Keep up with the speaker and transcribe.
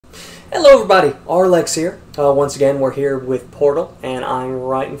Hello everybody, Arlex here. Once again, we're here with Portal, and I'm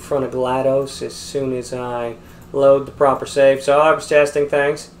right in front of GLaDOS as soon as I load the proper save. So I was testing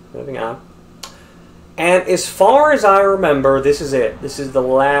things, moving on. And as far as I remember, this is it. This is the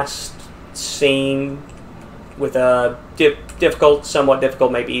last scene with a somewhat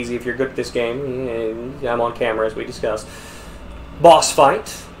difficult, maybe easy if you're good at this game. I'm on camera as we discussed. Boss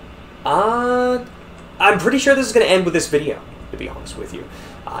fight. I'm pretty sure this is going to end with this video, to be honest with you.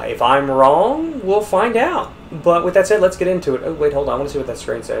 If I'm wrong, we'll find out. But with that said, let's get into it. Oh, wait, hold on. I want to see what that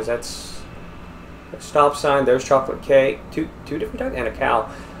screen says. That's a stop sign. There's chocolate cake. Two different types? And a cow.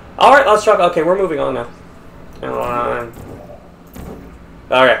 All right, let's talk. Okay, we're moving on now.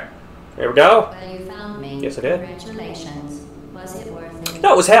 Okay, here we go. Well, you found me. Yes, I did. Congratulations. Was it worth it?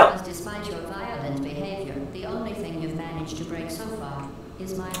 No, it was hell. Because despite your violent behavior, the only thing you've managed to break so far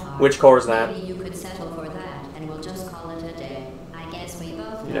is my heart. Which core is that? Maybe you could settle for that, and we'll just call it a day. I guess we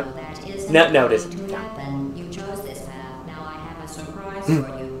both know that isn't no, it isn't. going to happen. You chose this path. Now I have a surprise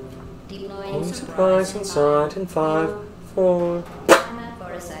for you. Deploying Surprise inside in 5, 4. Time out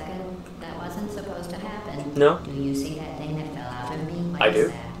for a second. That wasn't supposed to happen. No. Do you see that thing that fell out of me? I do.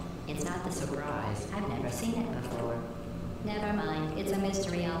 That? It's not the surprise. I've never seen it before. Never mind. It's a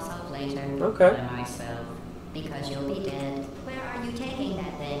mystery I'll solve later. Okay. By myself. Because you'll be dead. Where are you taking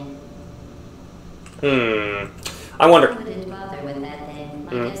that thing? I wonder. I wouldn't bother with that thing.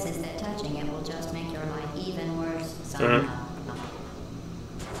 My guess is that touching it will just make your life even worse somehow.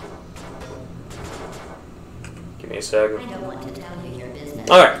 Give me a second. I don't want to tell you your business.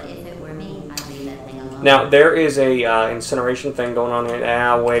 Alright. But if it were me, I'd leave that thing alone. Now, there is a incineration thing going on here.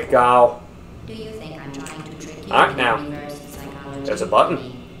 Ah, wait, go. Do you think I'm trying to trick you? Alright, now. Reverse psychology? There's a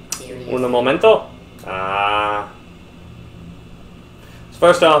button. Seriously? Un momento. So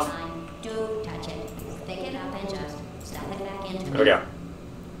first off, Fine. Do touch it. Pick it up and just stuff it back into me. there we go.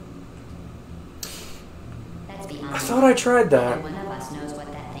 Let's be I honest. thought I tried that. One of us knows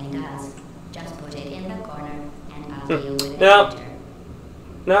what that thing does. Just put it in the corner, and I'll deal with it No. later.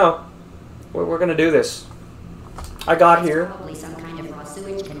 No. We're gonna do this. I got It's here. probably some kind of raw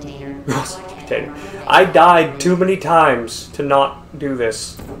sewage container. Okay. I died too many times to not do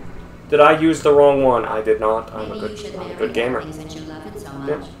this. Did I use the wrong one? I did not. I'm a good gamer. Since you love it so much.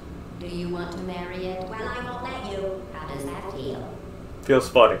 Yep. Do you want to marry it? Well, I won't let you. How does that feel? Feels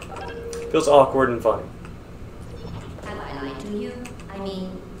funny. Feels awkward and funny. Have I lied to you? I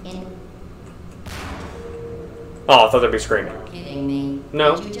mean, in Oh, I thought they'd be screaming. kidding me.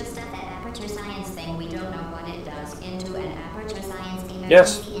 No. Did you just stuff that aperture science thing, we don't know what it does, into an aperture science emergency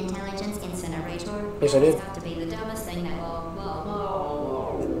Yes. intelligence incinerator? Yes, I did. It's got to be the dumbest thing that will...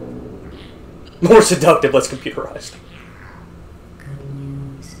 More seductive, less computerized. Good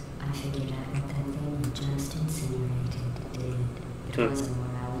news. I figured out what that thing you just incinerated did. It was a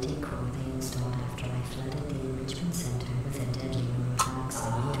morality core they installed after I flooded the enrichment center with a deadly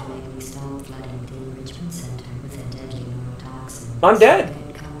neurotoxin to make me stop flooding the enrichment center with a deadly neurotoxin. I'm dead.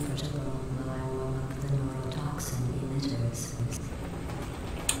 Get comfortable while I warm up the neurotoxin emitters.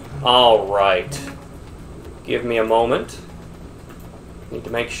 Alright. Give me a moment. Need to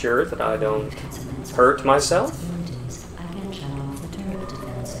make sure that I don't hurt myself. I can shut off the turret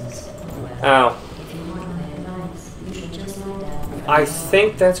defenses. Well, Ow. if you want my advice, you should just lie down. I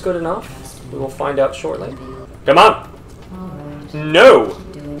think that's good enough. We will find out shortly. Come on! No!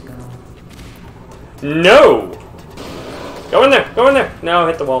 No! Go in there! Go in there! No,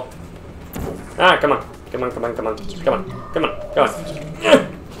 hit the wall. Ah, come on. Come on, come on, come on. Come on. Come on. Come on.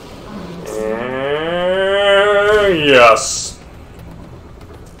 Yes!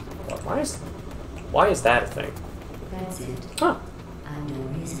 Why is that a thing? That's it. Huh. I'm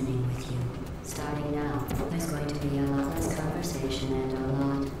done reasoning with you. Starting now, there's going to be a lot less conversation and a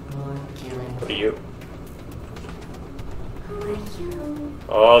lot more killing. What are you? Who are you?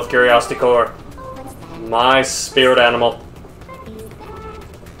 Oh, the Curiosity Core. What's that? My spirit animal. What is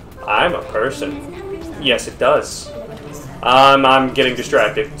that? I'm a person. Numbers? Yes, it does. What was that? I'm getting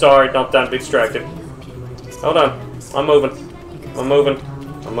distracted. Sorry, don't time to be distracted. I hope you weren't expecting Hold on. us. I'm moving. Because I'm moving. talking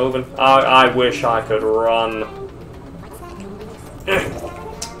I'm moving. I wish I could run.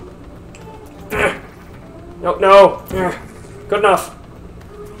 No, no. Good enough.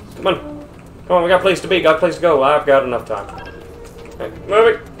 Come on. Come on, we got a place to be, got a place to go. I've got enough time. Okay. Move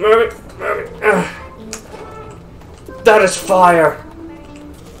it, move it, move it. That is fire.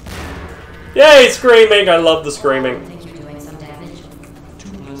 Yay, screaming. I love the I screaming. think you're doing some damage.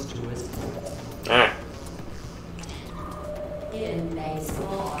 Alright. In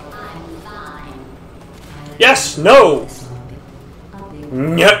baseball, I'm fine. Yes, no.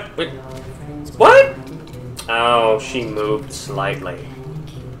 Yep. Wait. What? Oh, she moved slightly.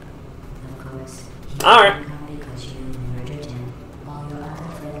 Alright.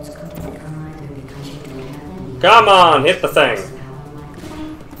 Come on, hit the thing.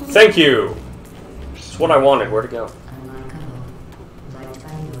 Thank you. That's what I wanted. Where'd it go?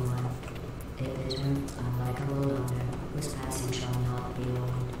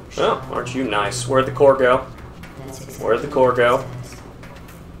 Oh, aren't you nice? Where'd the core go? Where'd the core go?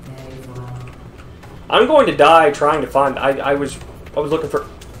 I'm going to die trying to find. I was looking for.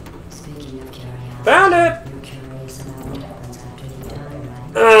 Found it.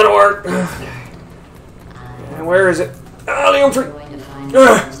 That'll work. And where is it? Oh, the free.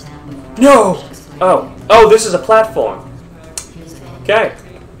 No. Oh, this is a platform. Okay.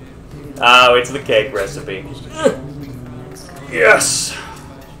 Oh, it's the cake recipe. Yes.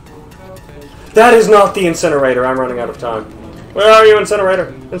 That is not the incinerator. I'm running out of time. Where are you,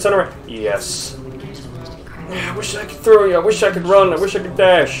 incinerator? Incinerator. Yes. I wish I could throw you. I wish I could run. I wish I could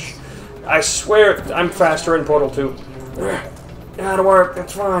dash. I swear I'm faster in Portal 2. That'll work.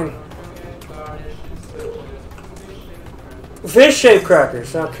 That's fine. Fish-shaped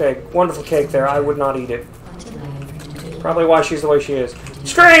crackers. Okay. Wonderful cake there. I would not eat it. Probably why she's the way she is.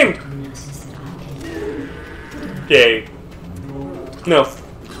 Scream! Yay. No.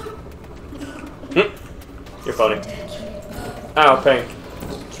 You're funny. Ow, pain.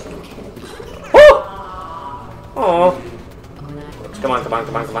 Woo! Aww. Come on, come on,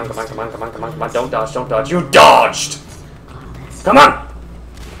 come on, come on, come on, come on, come on, come on, come on. Don't dodge, don't dodge. You dodged! Come on!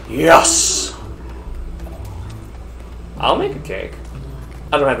 Yes! I'll make a cake.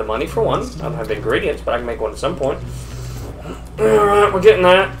 I don't have the money for one. I don't have the ingredients, but I can make one at some point. Alright, we're getting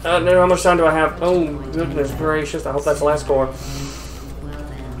that. How much time do I have? Oh, goodness gracious. I hope that's the last core.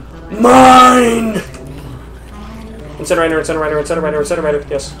 Mine! Incinerator, incinerator, incinerator, incinerator.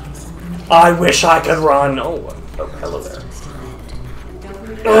 Yes. I wish I could run. Oh, hello there.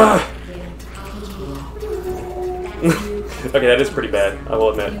 Okay, that is pretty bad, I will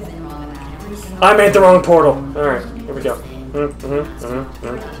admit. I made the wrong portal. Alright, here we go.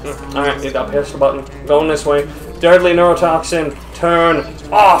 Alright, I'll press the button. Going this way. Deadly neurotoxin. Turn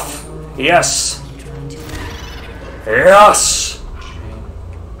off. Yes. Yes.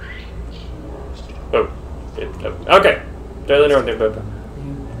 Oh. Okay. Deadly neurotoxin.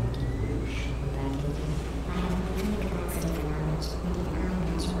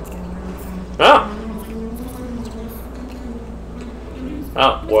 Ah.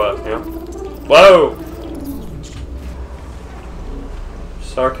 Oh, what? Yeah. Whoa!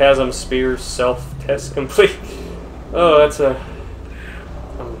 Sarcasm spears self-test complete. Oh, that's a...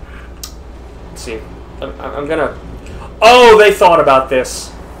 let's see. I'm gonna... Oh, they thought about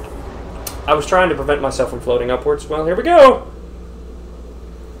this. I was trying to prevent myself from floating upwards. Well, here we go.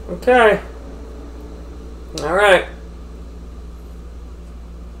 Okay. Alright.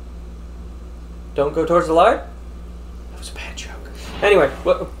 Don't go towards the light? That was a bad joke. Anyway,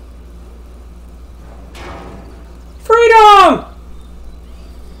 what? Freedom!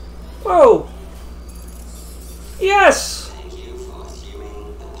 Whoa! Yes! Thank you for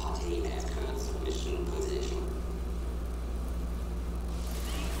assuming the party escort's mission position.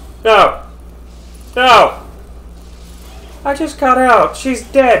 No! No! I just got out. She's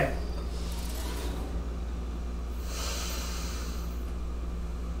dead.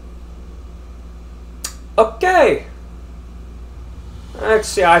 Okay. Let's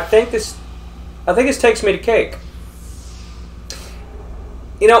see. I think this takes me to cake.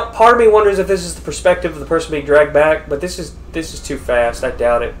 You know, part of me wonders if this is the perspective of the person being dragged back, but this is too fast. I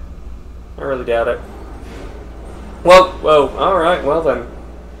doubt it. I really doubt it. Well, whoa. All right. Well then,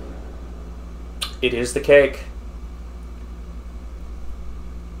 it is the cake.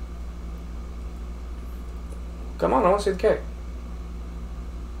 Come on, I want to see the cake.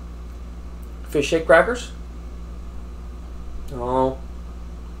 Fish shake crackers? Oh.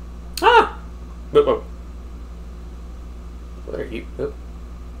 Ah! Whoop, whoop. There you go.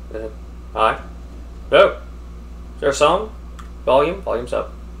 Hi. Oh. Is there a song? Volume? Volume's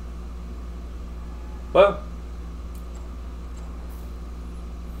up. Whoa.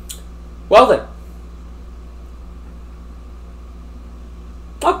 Well then.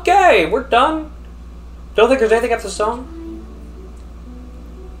 Okay, we're done. Don't think there's anything after the song?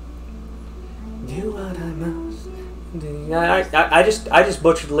 Do what I must. I just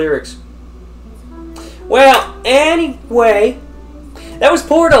butchered the lyrics. Well, anyway, that was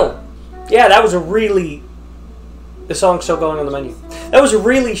Portal. Yeah, that was a really... The song's still going on the menu. That was a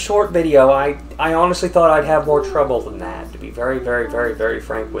really short video. I honestly thought I'd have more trouble than that, to be very, very, very, very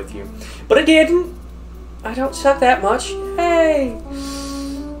frank with you. But I didn't. I don't suck that much. Hey.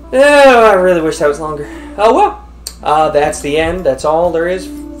 Oh, I really wish that was longer. Oh, well. That's the end. That's all there is,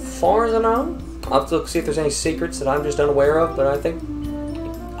 far as I know. I'll have to look see if there's any secrets that I'm just unaware of, but I think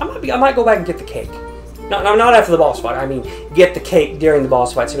I might go back and get the cake. Not after the boss fight. I mean, get the cake during the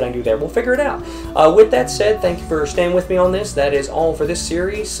boss fight, see what I can do there. We'll figure it out. With that said, thank you for staying with me on this. That is all for this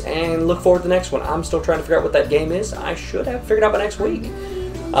series, and look forward to the next one. I'm still trying to figure out what that game is. I should have figured out by next week.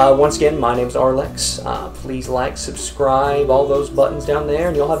 Once again, my name is Arlex. Please like, subscribe, all those buttons down there,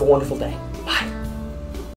 and you'll have a wonderful day.